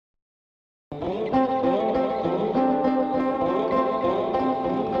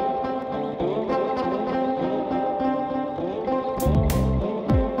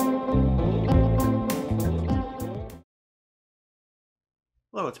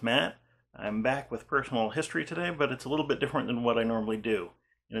Hello, it's Matt. I'm back with personal history today, but it's a little bit different than what I normally do.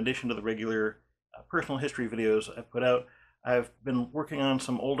 In addition to the regular personal history videos I put out, I've been working on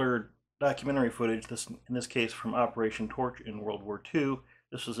some older documentary footage, in this case from Operation Torch in World War II.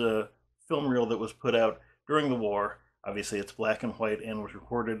 This was a film reel that was put out during the war. Obviously it's black and white and was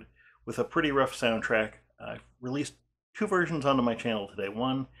recorded with a pretty rough soundtrack. I've released two versions onto my channel today.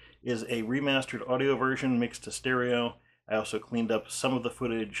 One is a remastered audio version mixed to stereo. I also cleaned up some of the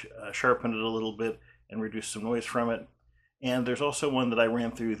footage, sharpened it a little bit, and reduced some noise from it. And there's also one that I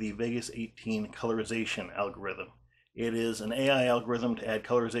ran through the Vegas 18 colorization algorithm. It is an AI algorithm to add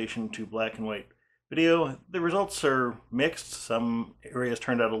colorization to black and white video. The results are mixed. Some areas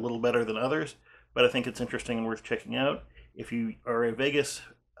turned out a little better than others, but I think it's interesting and worth checking out. If you are a Vegas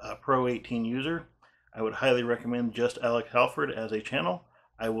Pro 18 user, I would highly recommend JustAlexHalford as a channel.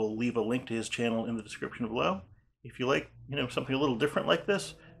 I will leave a link to his channel in the description below. If you like, something a little different like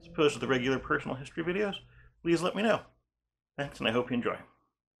this, as opposed to the regular personal history videos, please let me know. Thanks, and I hope you enjoy.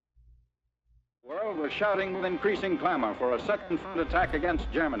 The world was shouting with increasing clamor for a second front attack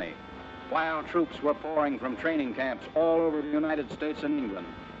against Germany, while troops were pouring from training camps all over the United States and England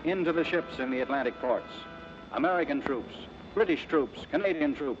into the ships in the Atlantic ports. American troops, British troops,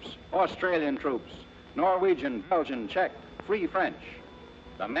 Canadian troops, Australian troops, Norwegian, Belgian, Czech, Free French.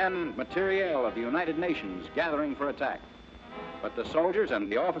 The men and materiel of the United Nations gathering for attack. But the soldiers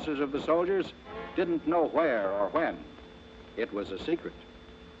and the officers of the soldiers didn't know where or when. It was a secret.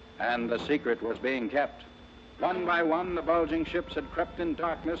 And the secret was being kept. One by one, the bulging ships had crept in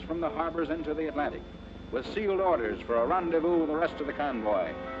darkness from the harbors into the Atlantic, with sealed orders for a rendezvous with the rest of the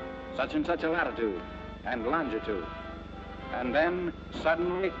convoy, such and such a latitude and longitude. And then,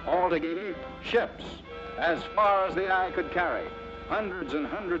 suddenly, altogether, ships, as far as the eye could carry. Hundreds and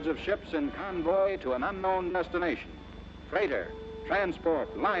hundreds of ships in convoy to an unknown destination. Freighter,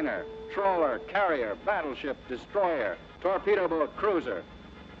 transport, liner, trawler, carrier, battleship, destroyer, torpedo boat, cruiser.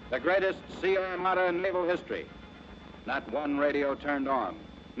 The greatest sea armada in naval history. Not one radio turned on.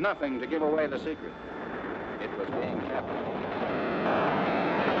 Nothing to give away the secret. It was being kept.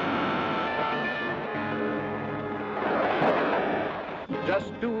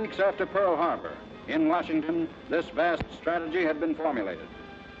 Just 2 weeks after Pearl Harbor, in Washington, this vast strategy had been formulated.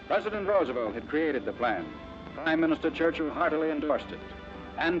 President Roosevelt had created the plan. Prime Minister Churchill heartily endorsed it.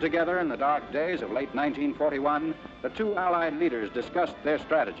 And together in the dark days of late 1941, the two Allied leaders discussed their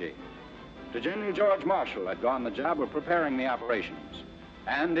strategy. To General George Marshall had gone the job of preparing the operations.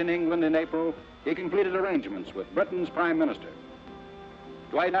 And in England in April, he completed arrangements with Britain's Prime Minister.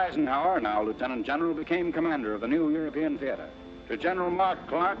 Dwight Eisenhower, now Lieutenant General, became commander of the new European theater. To General Mark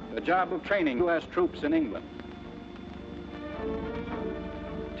Clark, the job of training U.S. troops in England.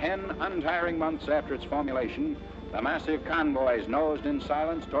 10 untiring months after its formulation, the massive convoys nosed in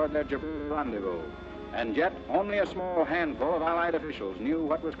silence toward their Gibraltar rendezvous. And yet, only a small handful of Allied officials knew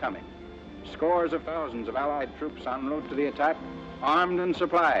what was coming. Scores of thousands of Allied troops en route to the attack, armed and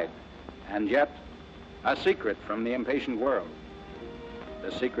supplied. And yet, a secret from the impatient world.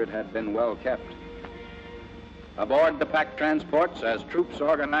 The secret had been well kept. Aboard the pack transports, as troops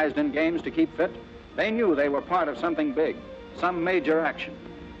organized in games to keep fit, they knew they were part of something big, some major action.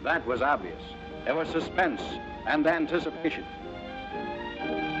 That was obvious. There was suspense and anticipation.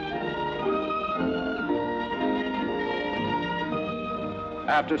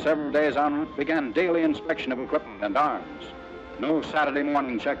 After several days en route began daily inspection of equipment and arms. No Saturday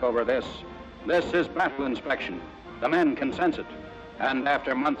morning check over this. This is battle inspection. The men can sense it. And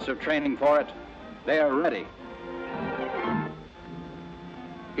after months of training for it, they are ready.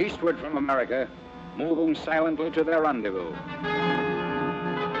 Eastward from America, moving silently to their rendezvous.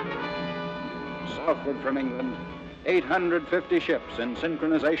 Southward from England, 850 ships in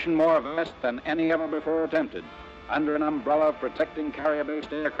synchronization more vast than any ever before attempted, under an umbrella of protecting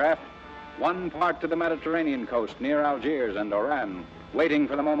carrier-based aircraft, one part to the Mediterranean coast near Algiers and Oran, waiting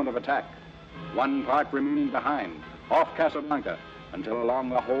for the moment of attack. One part remaining behind, off Casablanca, until along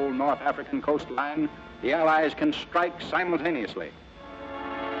the whole North African coastline, the Allies can strike simultaneously.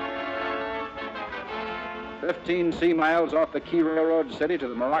 15 sea miles off the key railroad city to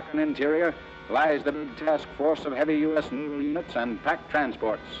the Moroccan interior lies the big task force of heavy U.S. naval units and pack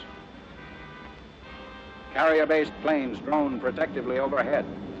transports. Carrier-based planes drone protectively overhead.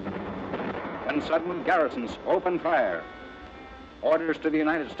 And suddenly garrisons open fire. Orders to the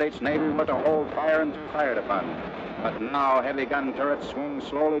United States Navy were to hold fire until fired upon. But now heavy gun turrets swung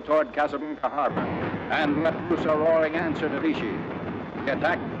slowly toward Casablanca harbor and let loose a roaring answer to Vichy. The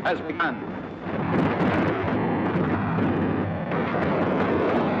attack has begun.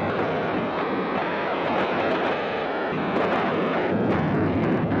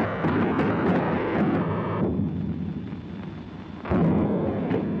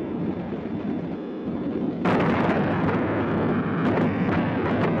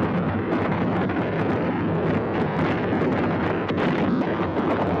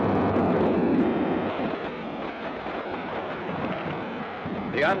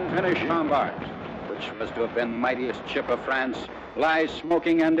 The unfinished Jean Bart, which was to have been the mightiest ship of France, lies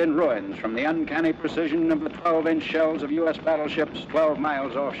smoking and in ruins from the uncanny precision of the 12-inch shells of U.S. battleships 12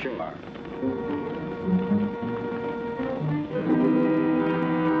 miles offshore.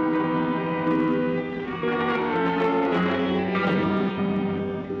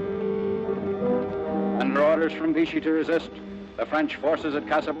 Under orders from Vichy to resist, the French forces at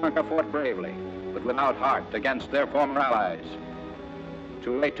Casablanca fought bravely, but without heart, against their former allies.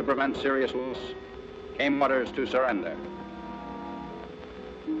 Too late to prevent serious loss, came orders to surrender.